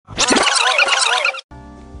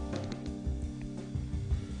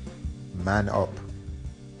Man up.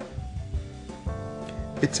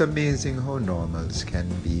 It's amazing how normals can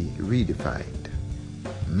be redefined.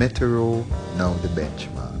 Metro now the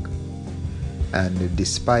benchmark. And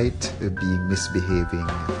despite being misbehaving,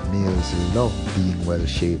 males love being well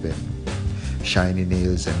shaven, shiny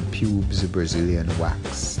nails and pubes Brazilian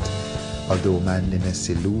waxed. Although manliness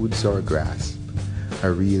eludes or grasp,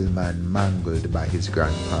 a real man mangled by his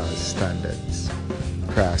grandpa's standards,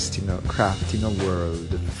 crafting a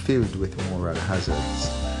world filled with moral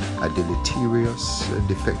hazards, a deleterious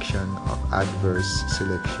defection of adverse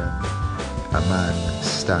selection. A man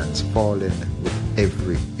stands fallen with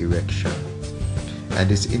every erection.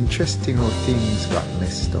 And it's interesting how things got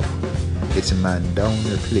messed up. It's man down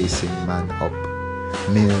replacing man up.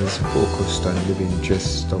 Males focused on living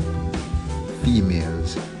dressed up.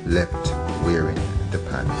 Females left wearing the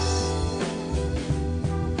pants.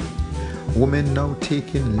 Women now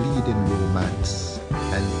taking lead in romance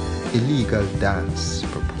and illegal dance,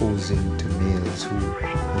 proposing to males who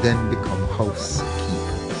then become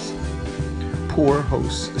housekeepers. Poor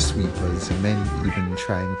house sweepers, men even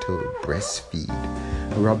trying to breastfeed,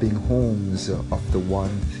 robbing homes of the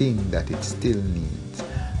one thing that it still needs,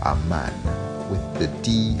 a man with the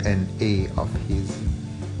DNA of his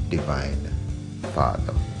divine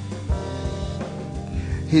father.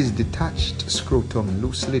 His detached scrotum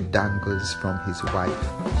loosely dangles from his wife,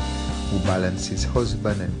 who balances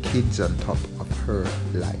husband and kids on top of her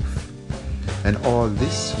life. And all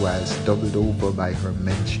this whilst doubled over by her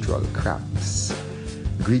menstrual cramps,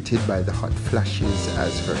 greeted by the hot flashes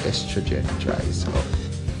as her estrogen dries up.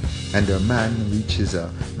 And her man reaches a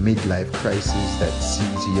midlife crisis that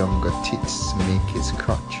sees younger tits make his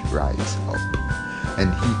crotch rise up.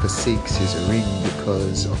 And he forsakes his ring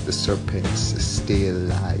because of the serpent's stale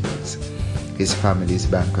lies. His family's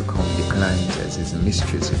bank account declines as his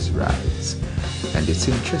mistresses rise. And it's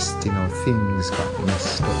interesting how things got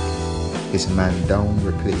messed up. His man down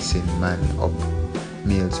replacing man up.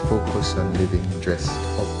 Males focus on living dressed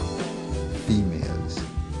up. Females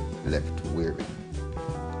left wearing